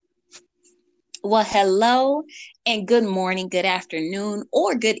Well, hello and good morning, good afternoon,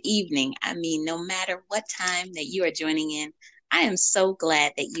 or good evening. I mean, no matter what time that you are joining in, I am so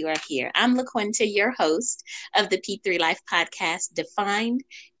glad that you are here. I'm LaQuinta, your host of the P3 Life podcast, Defined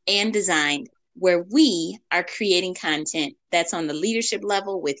and Designed, where we are creating content that's on the leadership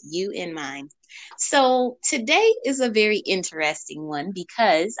level with you in mind. So today is a very interesting one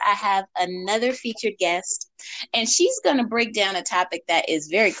because I have another featured guest, and she's going to break down a topic that is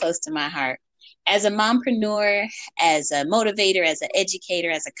very close to my heart. As a mompreneur, as a motivator, as an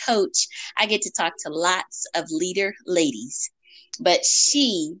educator, as a coach, I get to talk to lots of leader ladies. But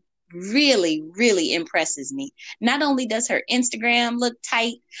she really, really impresses me. Not only does her Instagram look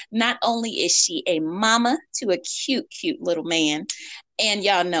tight, not only is she a mama to a cute, cute little man, and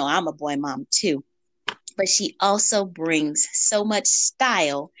y'all know I'm a boy mom too, but she also brings so much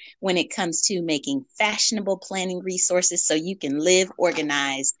style when it comes to making fashionable planning resources so you can live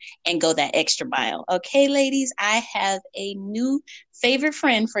organized and go that extra mile. Okay, ladies, I have a new favorite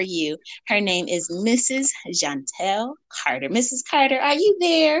friend for you. Her name is Mrs. Jeantel Carter. Mrs. Carter, are you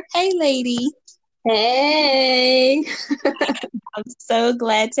there? Hey, lady. Hey. I'm so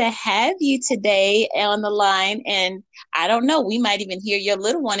glad to have you today on the line. And I don't know, we might even hear your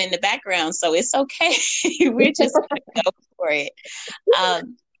little one in the background, so it's okay. We're just going to go for it.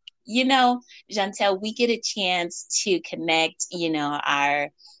 Um, you know, Jantel, we get a chance to connect,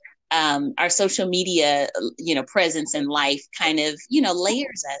 our social media, presence in life kind of,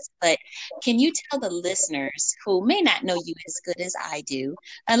 layers us. But can you tell the listeners who may not know you as good as I do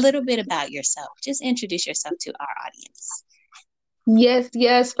a little bit about yourself? Just introduce yourself to our audience. Yes,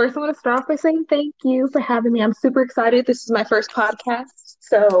 yes. First, I want to start off by saying thank you for having me. I'm super excited. This is my first podcast,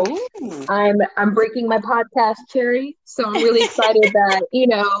 so Ooh. I'm breaking my podcast cherry. So I'm really excited that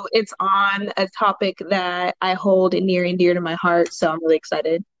it's on a topic that I hold near and dear to my heart. So I'm really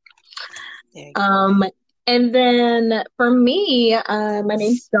excited. There you go. Um, and then for me, my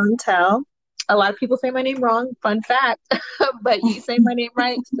name's Jeantel. A lot of people say my name wrong. Fun fact, but you say my name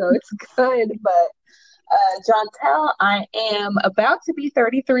right, so it's good. But Jeantel, I am about to be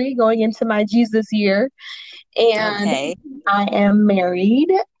 33, going into my Jesus year, and Okay. I am married.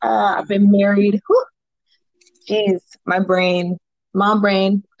 I've been married, whew, geez, my brain, mom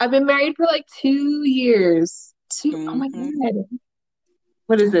brain. I've been married for like 2 years. Oh my Mm-hmm. God.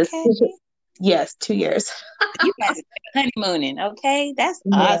 What is this? Okay. Yes, 2 years. You guys are honeymooning. Okay. That's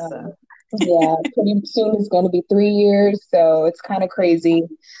Yeah. awesome. Yeah, pretty soon is going to be 3 years, so it's kind of crazy.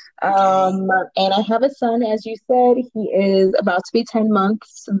 Okay. And I have a son, as you said, he is about to be 10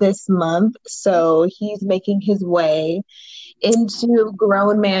 months this month, so he's making his way into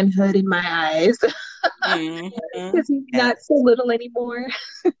grown manhood in my eyes Mm-hmm. because he's That not so little anymore.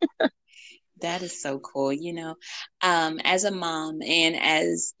 that is so cool. As a mom and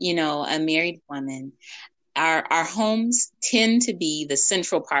as, a married woman, our homes tend to be the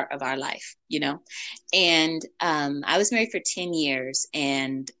central part of our life, And I was married for 10 years,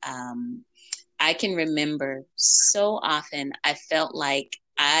 and I can remember so often I felt like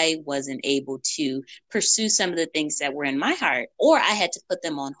I wasn't able to pursue some of the things that were in my heart, or I had to put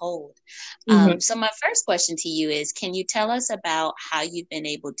them on hold. Mhm. So my first question to you is, can you tell us about how you've been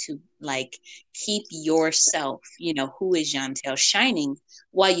able to like keep yourself, who is Jantel, shining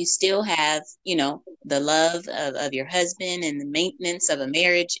while you still have, the love of your husband and the maintenance of a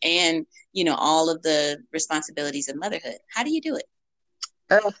marriage and, all of the responsibilities of motherhood? How do you do it?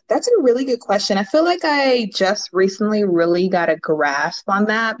 That's a really good question. I feel like I just recently really got a grasp on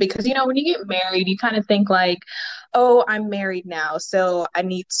that because, when you get married, you kind of think like, oh, I'm married now, so I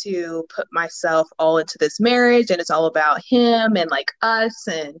need to put myself all into this marriage and it's all about him and like us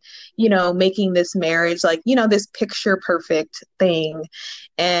and, making this marriage like, this picture perfect thing.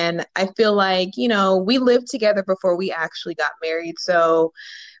 And I feel like, we lived together before we actually got married. So,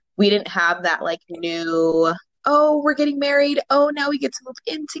 we didn't have that like new, oh, we're getting married, oh, now we get to move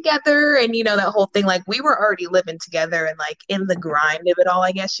in together, and that whole thing. Like we were already living together and like in the grind of it all,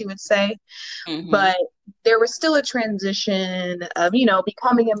 I guess you would say. Mm-hmm. But there was still a transition of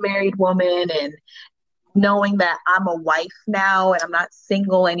becoming a married woman and knowing that I'm a wife now and I'm not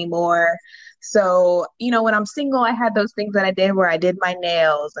single anymore. So, when I'm single, I had those things that I did where I did my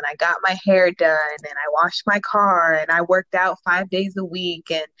nails and I got my hair done and I washed my car and I worked out 5 days a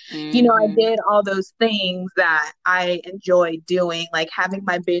week. And, I Mm-hmm. did all those things that I enjoyed doing, like having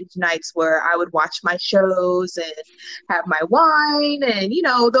my binge nights where I would watch my shows and have my wine and,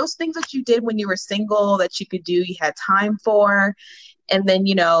 those things that you did when you were single that you could do, you had time for. And then,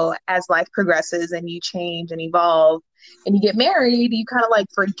 as life progresses and you change and evolve and you get married, you kind of like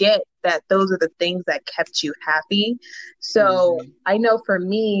forget that those are the things that kept you happy. So Mm-hmm. I know for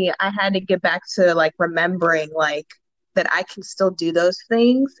me, I had to get back to like remembering like that I can still do those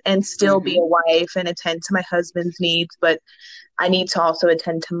things and still be a Mm-hmm. wife and attend to my husband's needs, but I need to also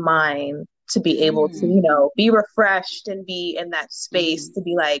attend to mine to be able to, Mm-hmm. be refreshed and be in that space Mm-hmm. to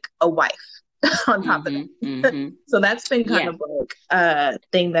be like a wife on top of Mm-hmm. that. Mm-hmm. So that's been kind Yeah. of like a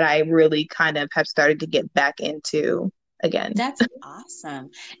thing that I really kind of have started to get back into again. That's awesome.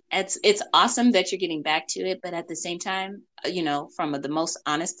 It's awesome that you're getting back to it, but at the same time, from the most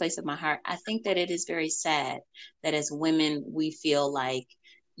honest place of my heart, I think that it is very sad that as women we feel like,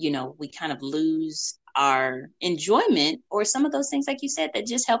 we kind of lose our enjoyment or some of those things like you said that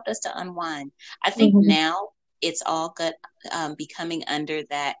just helped us to unwind. I think Hmm. now it's all good becoming under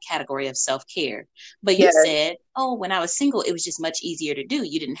that category of self-care. But you Yes. said, "Oh, when I was single, it was just much easier to do.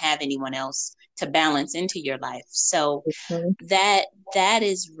 You didn't have anyone else to balance into your life." So Hmm. that that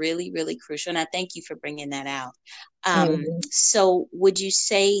is really really crucial, and I thank you for bringing that out. Hmm. So would you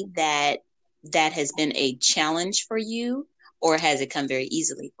say that that has been a challenge for you, or has it come very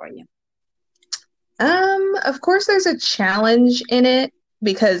easily for you? Of course there's a challenge in it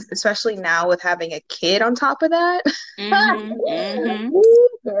because especially now with having a kid on top of that. Mm-hmm. Mm-hmm. Ooh,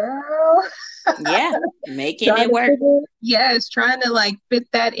 girl. Yeah, making Trying it to work. figure, yes, trying to like fit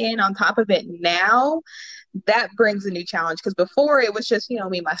that in on top of it now, that brings a new challenge because before it was just, me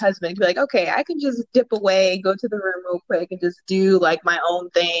and my husband be like, okay, I can just dip away, go to the room real quick and just do like my own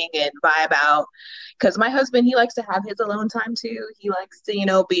thing and vibe out. Because my husband, he likes to have his alone time too. He likes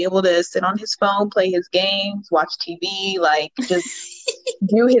to, be able to sit on his phone, play his games, watch TV, like just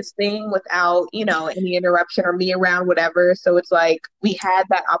do his thing without, any interruption or me around, whatever. So it's like we had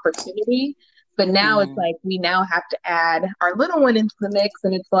that opportunity, but now it's Mm. like we now have to add our little one into the mix.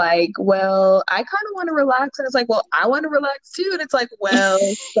 And it's like, well, I kind of want to relax. And it's like, well, I want to relax too. And it's like, well,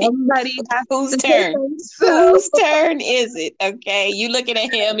 somebody has Whose to take turn? them. So Whose turn is it? Okay, you looking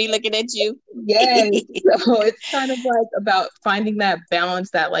at him, he looking at you. yes. So it's kind of like about finding that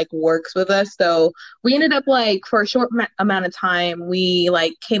balance that like works with us. So we ended up like for a short amount of time, we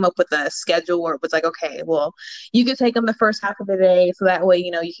like came up with a schedule where it was like, okay, well, you can take them the first half of the day. So that way,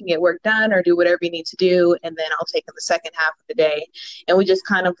 you can get work done or do whatever you need to do. And then I'll take them the second half of the day. And we just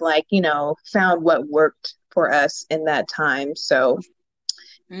kind of like, found what worked for us in that time. So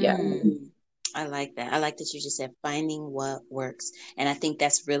yeah. Mm, I like that. I like that you just said finding what works. And I think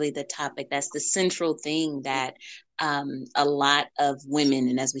that's really the topic. That's the central thing that a lot of women,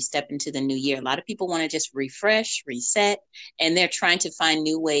 and as we step into the new year, a lot of people want to just refresh, reset, and they're trying to find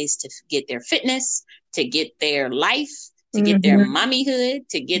new ways to get their fitness, to get their life, to get their Hmm. mommyhood,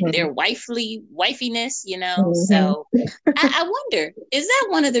 to get Hmm. their wifely wifiness. Hmm. So I wonder, is that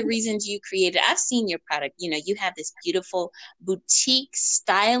one of the reasons you created? I've seen your product. You have this beautiful boutique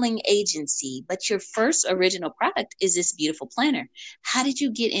styling agency, but your first original product is this beautiful planner. How did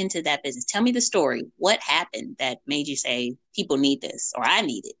you get into that business? Tell me the story. What happened that made you say, people need this or I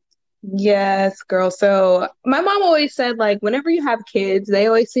need it? Yes, girl. So my mom always said, like, whenever you have kids, they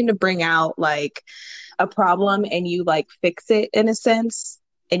always seem to bring out like a problem and you like fix it in a sense.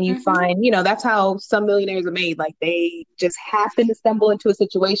 And you Mm-hmm. find, that's how some millionaires are made. Like they just happen to stumble into a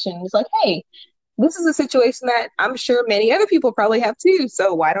situation. It's like, hey, this is a situation that I'm sure many other people probably have too.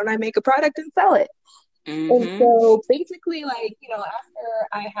 So why don't I make a product and sell it? And Mm-hmm. so basically, like, after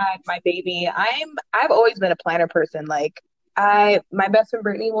I had my baby, I've always been a planner person. Like my best friend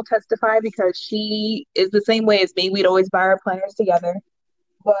Brittany will testify because she is the same way as me. We'd always buy our planners together.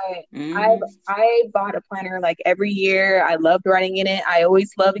 But I've Mm-hmm. I bought a planner like every year. I loved writing in it. I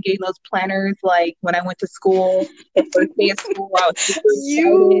always loved getting those planners. Like when I went to school, the first day of school, I was super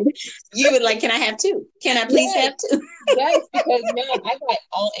you excited. you would like, can I have two? Can I please Yes, have two? yes, because man, I got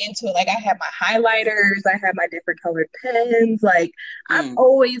all into it. Like I had my highlighters, I had my different colored pens. Like I've Mm.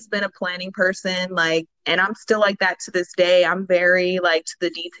 always been a planning person, like, and I'm still like that to this day. I'm very like to the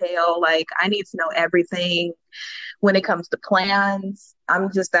detail. Like I need to know everything when it comes to plans.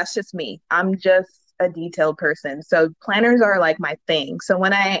 That's just me. I'm just a detailed person. So planners are like my thing. So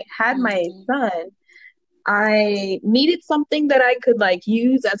when I had my Mm-hmm. son, I needed something that I could like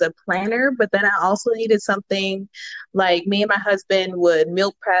use as a planner, but then I also needed something like me and my husband would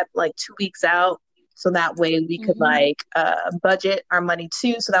meal prep like 2 weeks out. So that way we could Mm-hmm. like budget our money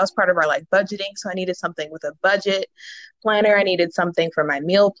too. So that was part of our like budgeting. So I needed something with a budget planner. I needed something for my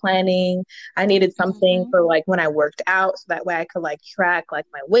meal planning. I needed something Mm-hmm. for like when I worked out. So that way I could like track like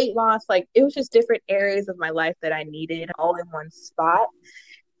my weight loss. Like it was just different areas of my life that I needed all in one spot.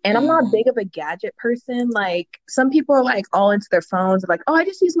 And I'm not Mm-hmm. big of a gadget person. Like some people are like all into their phones, like, oh, I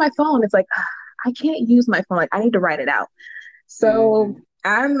just use my phone. It's like, I can't use my phone. Like I need to write it out. So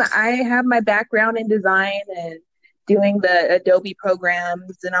Mm-hmm. I have my background in design and doing the Adobe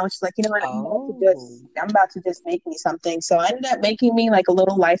programs. And I was just like, you know what, Oh. I'm about to just make me something. So I ended up making me like a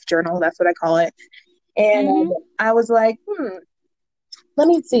little life journal. That's what I call it. And Mm-hmm. I was like, let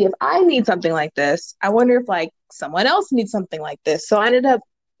me see if I need something like this. I wonder if like someone else needs something like this. So I ended up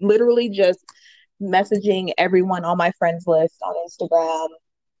literally just messaging everyone on my friends list on Instagram,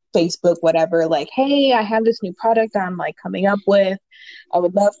 Facebook, whatever, like, hey, I have this new product I'm like coming up with. I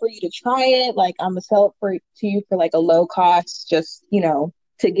would love for you to try it. Like I'm gonna sell it for to you for like a low cost, just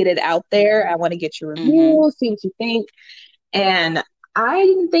to get it out there. I want to get your Mm-hmm. review, see what you think. And I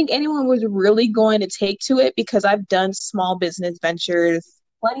didn't think anyone was really going to take to it because I've done small business ventures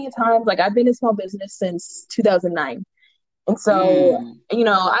plenty of times. Like I've been in small business since 2009. And so,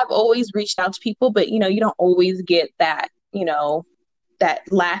 Mm. I've always reached out to people, but you don't always get that, that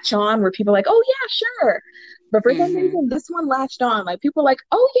latch on where people are like, oh yeah, sure. But for some Mm-hmm. reason, this one latched on. Like people are like,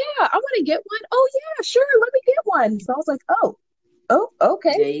 oh yeah, I want to get one. Oh yeah, sure, let me get one. So I was like, oh,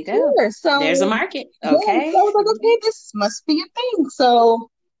 okay, There you go. sure. There's a So market. yeah, so I Okay. was like, okay, this must be a thing. So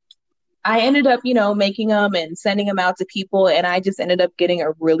I ended up, making them and sending them out to people, and I just ended up getting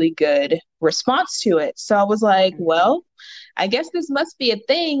a really good response to it. So I was like, Mm-hmm. well, I guess this must be a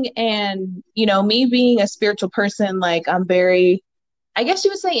thing. And, me being a spiritual person, like I'm very, I guess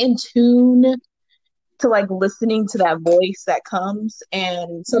you would say, in tune to like listening to that voice that comes,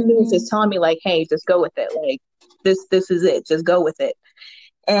 and something was Mm-hmm. just telling me like, hey, just go with it. Like this is it. Just go with it.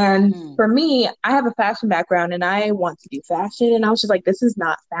 And Mm. for me, I have a fashion background and I want to do fashion. And I was just like, this is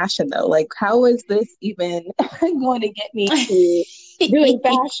not fashion though. Like, how is this even going to get me to doing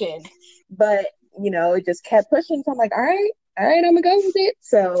fashion? But, it just kept pushing. So I'm like, all right, I'm gonna go with it.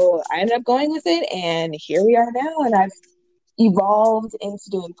 So I ended up going with it. And here we are now. And I've evolved into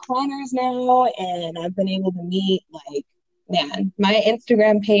doing planners now. And I've been able to meet like, man, my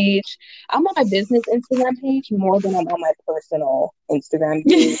Instagram page. I'm on my business Instagram page more than I'm on my personal Instagram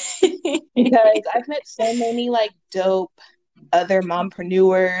page because I've met so many like dope other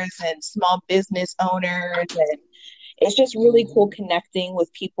mompreneurs and small business owners, and it's just really cool Mhm. connecting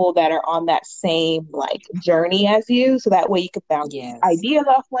with people that are on that same like journey as you, so that way you can bounce Yes. ideas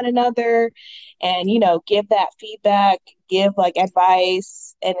off one another and give that feedback, give like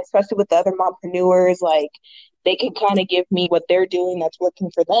advice, and especially with the other mompreneurs, like they can kind of give me what they're doing that's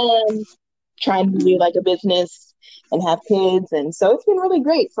working for them, trying to do Mhm. like a business and have kids. And so it's been really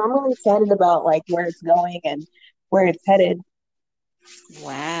great. So I'm really excited about like where it's going and where it's headed.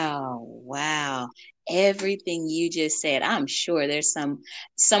 Wow. Wow. Everything you just said, I'm sure there's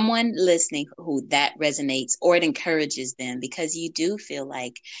someone listening who that resonates or it encourages them because you do feel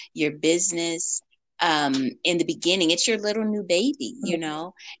like your business in the beginning it's your little new baby,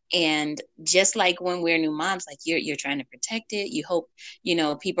 and just like when we're new moms, like you're trying to protect it. You hope,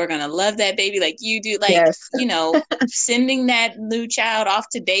 people are going to love that baby like you do, like, Yes. sending that new child off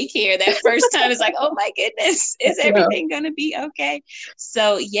to daycare that first time is like, oh my goodness, is No. everything going to be okay?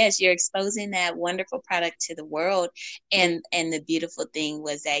 So yes, you're exposing that wonderful product to the world. And the beautiful thing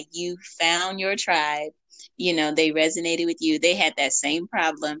was that you found your tribe. They resonated with you. They had that same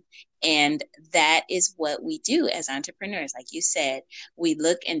problem. And that is what we do as entrepreneurs. Like you said, we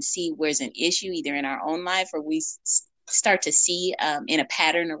look and see where's an issue either in our own life or we start to see in a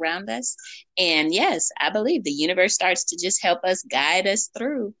pattern around us. And yes, I believe the universe starts to just help us guide us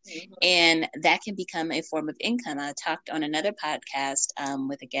through. And that can become a form of income. I talked on another podcast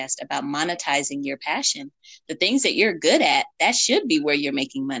with a guest about monetizing your passion. The things that you're good at, that should be where you're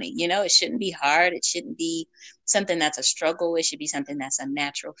making money. It shouldn't be hard. It shouldn't be something that's a struggle. It should be something that's a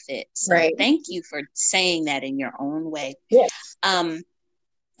natural fit. So Right. thank you for saying that in your own way. Yes. Um,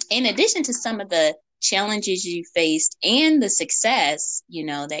 in addition to some of the challenges you faced and the success,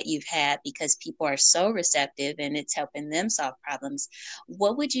 that you've had because people are so receptive and it's helping them solve problems,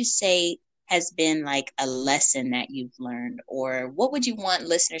 what would you say has been like a lesson that you've learned, or what would you want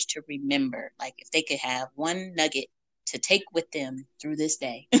listeners to remember? Like if they could have one nugget to take with them through this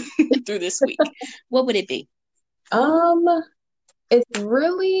day, through this week, what would it be? Um, it's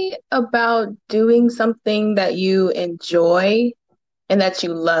really about doing something that you enjoy and that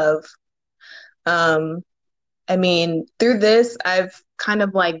you love. Um, I mean, through this, I've kind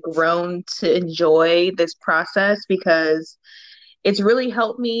of like grown to enjoy this process because it's really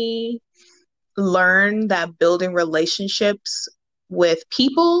helped me learn that building relationships with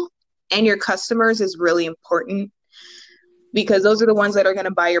people and your customers is really important because those are the ones that are going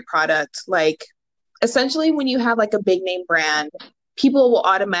to buy your product. Like, essentially, when you have like a big name brand, people will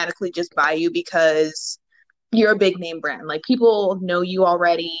automatically just buy you because you're a big name brand. Like people know you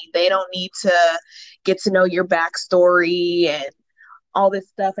already. They don't need to get to know your backstory and all this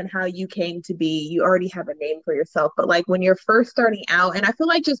stuff and how you came to be. You already have a name for yourself. But like when you're first starting out, and I feel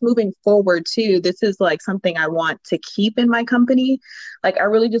like just moving forward too, this is like something I want to keep in my company. Like I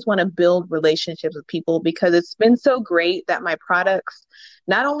really just want to build relationships with people because it's been so great that my products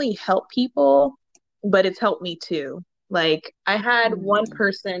not only help people, but it's helped me too. Like I had one Mm.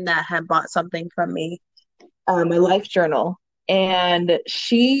 person that had bought something from me, my life journal. And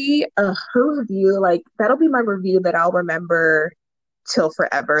her review, like that'll be my review that I'll remember till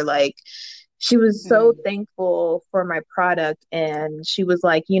forever. Like she was so Mm. thankful for my product. And she was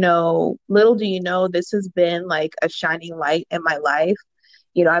like, you know, little do you know, this has been like a shining light in my life.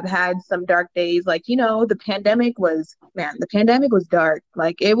 You know, I've had some dark days. Like, you know, the pandemic was dark.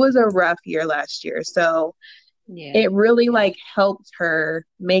 Like it was a rough year last year. So Yeah. it really Yeah. like helped her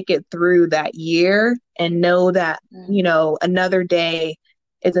make it through that year and know that, you Mm. know, another day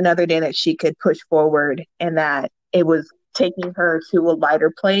is another day that she could push forward and that it was taking her to a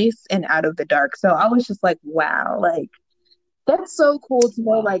lighter place and out of the dark. So I was just like, wow, like that's so cool to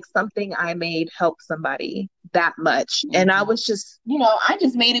know Wow. like something I made help somebody that much. And I Hmm. was just, you know, I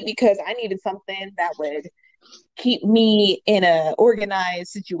just made it because I needed something that would keep me in a organized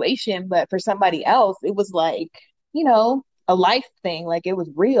situation, but for somebody else it was like, you know, a life thing, like it was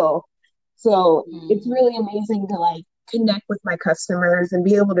real. So it's Hmm. really amazing to like connect with my customers and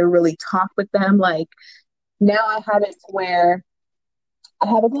be able to really talk with them. Like now I have it to where I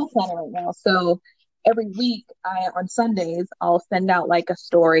have a goal planner right now. So every week I on Sundays I'll send out like a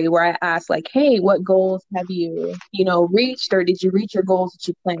story where I ask like, hey, what goals have you, you know, reached, or did you reach your goals that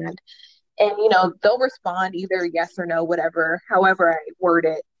you planned? And you know they'll respond either yes or no, whatever, however I word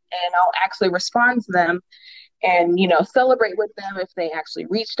it, and I'll actually respond to them and you know celebrate with them if they actually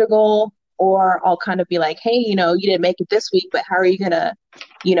reached a goal, or I'll kind of be like, hey, you know, you didn't make it this week, but how are you gonna,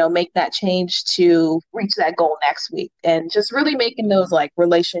 you know, make that change to reach that goal next week? And just really making those like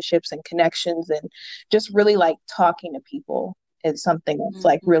relationships and connections and just really like talking to people is something that's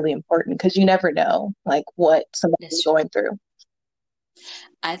like Hmm. really important because you never know like what somebody's That's true. going through.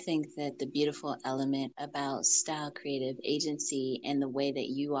 I think that the beautiful element about Style Creative Agency and the way that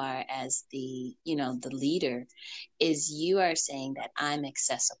you are as the leader is you are saying that I'm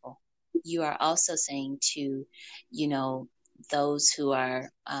accessible. You are also saying to, you know, those who are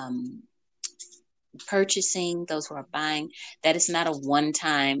purchasing, those who are buying, that it's not a one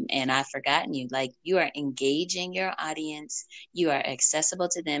time and I've forgotten you. Like you are engaging your audience, you are accessible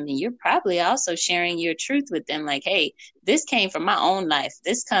to them, and you're probably also sharing your truth with them. Like, hey, this came from my own life.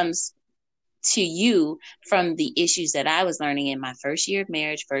 This comes to you from the issues that I was learning in my first year of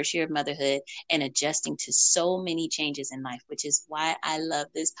marriage, first year of motherhood, and adjusting to so many changes in life, which is why I love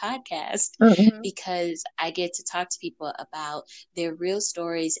this podcast Mm-hmm. because I get to talk to people about their real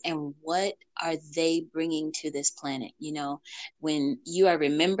stories and what are they bringing to this planet. You know, when you are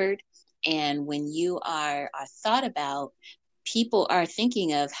remembered and when you are thought about, people are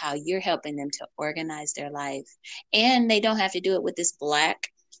thinking of how you're helping them to organize their life, and they don't have to do it with this black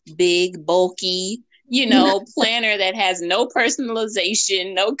big, bulky, planner that has no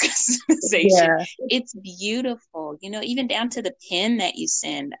personalization, no customization. Yeah. It's beautiful, even down to the pen that you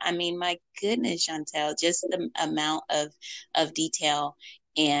send. I mean, my goodness, Jeantel, just the amount of detail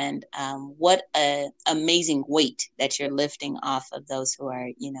and what a amazing weight that you're lifting off of those who are,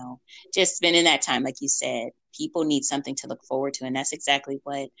 just spending that time, like you said. People need something to look forward to, and that's exactly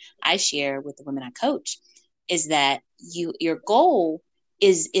what I share with the women I coach. Is that your goal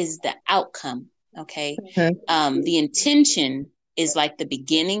is the outcome. Okay. Mhm. The intention is like the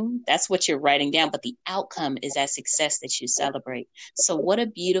beginning. That's what you're writing down, but the outcome is that success that you celebrate. So what a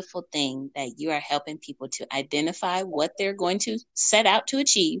beautiful thing that you are helping people to identify what they're going to set out to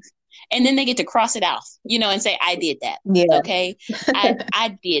achieve. And then they get to cross it off, and say, I did that. Yeah. Okay.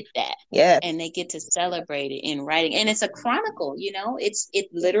 I did that. Yes. And they get to celebrate it in writing. And it's a chronicle, it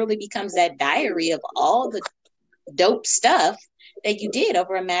literally becomes that diary of all the dope stuff that you did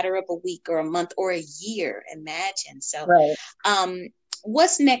over a matter of a week or a month or a year. Imagine. So, Right. um,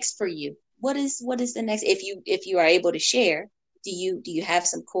 what's next for you? What is the next? If you are able to share, do you have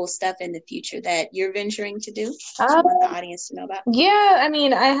some cool stuff in the future that you're venturing to do that you want the Um, audience to know about? yeah, I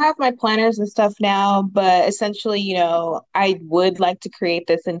mean, I have my planners and stuff now, but essentially, you know, I would like to create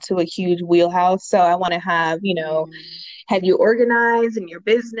this into a huge wheelhouse. So I want to have, you know, Mm, have you organized in your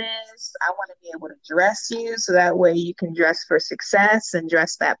business. I want to be able to dress you so that way you can dress for success and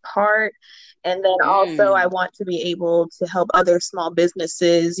dress that part. And then also, I mm, want to be able to help other small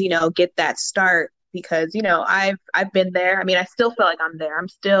businesses, you know, get that start because, I've been there. I mean, I still feel like I'm there. I'm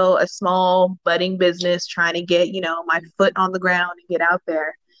still a small budding business trying to get, my foot on the ground and get out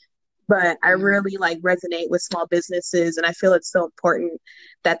there. But I Mm, really like resonate with small businesses, and I feel it's so important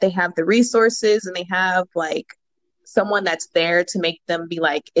that they have the resources and they have like someone that's there to make them be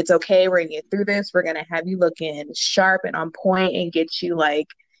like, it's okay, we're gonna get through this. We're gonna have you looking sharp and on point and get you like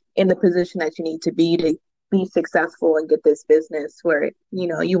in the position that you need to be successful and get this business where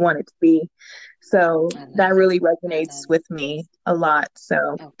you want it to be. So I love that it. really I resonates love it. with me a lot.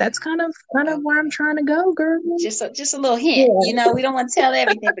 So that's Okay. kind of where I'm Okay. trying to go, girl. Just a little hint. Yeah. We don't want to tell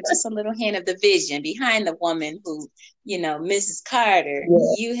everything, but just a little hint of the vision behind the woman who, Mrs. Carter.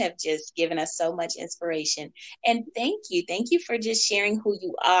 Yeah. You have just given us so much inspiration, and thank you for just sharing who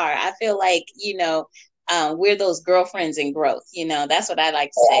you are. I feel like we're those girlfriends in growth. That's what I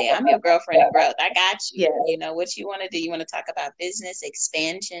like to say. I'm your girlfriend in growth. I got you. Yeah. What you want to do. You want to talk about business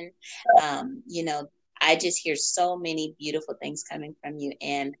expansion. Um, you know, I just hear so many beautiful things coming from you,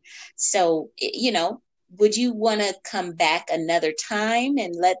 and so, would you want to come back another time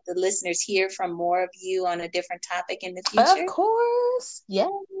and let the listeners hear from more of you on a different topic in the Of future? course. Yeah.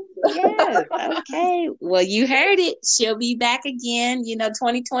 Yes. Okay. Well, you heard it. She'll be back again.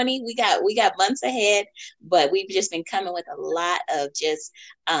 2020, we got months ahead, but we've just been coming with a lot of just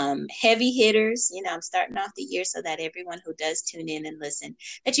heavy hitters. I'm starting off the year so that everyone who does tune in and listen,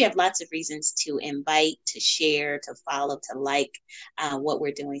 that you have lots of reasons to invite, to share, to follow, to like what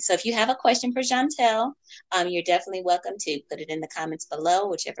we're doing. So if you have a question for Jeantel, you're definitely welcome to put it in the comments below,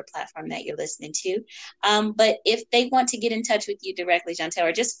 whichever platform that you're listening to. But if they want to get in touch with you directly, Jeantel,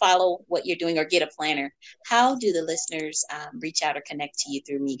 or just follow what you're doing or get a planner, how do the listeners reach out or connect to you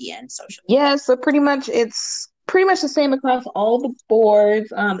through media and social media? Yeah, so pretty much it's pretty much the same across all the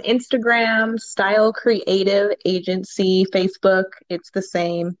boards. Instagram, Style Creative Agency, Facebook, it's the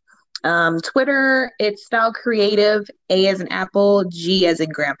same. Twitter, it's Style Creative, A as in Apple, G as in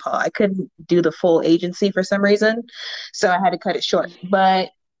Grandpa. I couldn't do the full agency for some reason, so I had to cut it short. But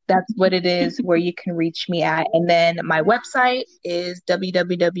that's what it is where you can reach me at. And then my website is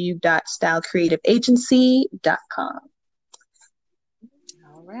www.stylecreativeagency.com.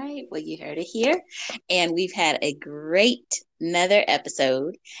 All right. Well, you heard it here. And we've had a great another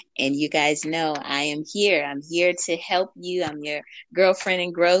episode. And you guys know I am here. I'm here to help you. I'm your girlfriend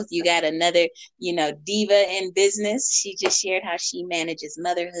in growth. You got another, diva in business. She just shared how she manages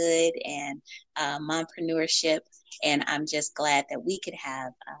motherhood and mompreneurship. And I'm just glad that we could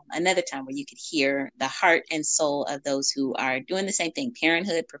have another time where you could hear the heart and soul of those who are doing the same thing: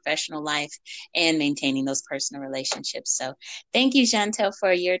 parenthood, professional life, and maintaining those personal relationships. So, thank you, Jeantel,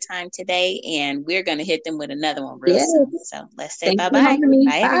 for your time today. And we're going to hit them with another one real Yeah, soon. So let's say thanks bye for bye. having me.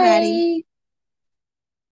 Bye, everybody. Bye.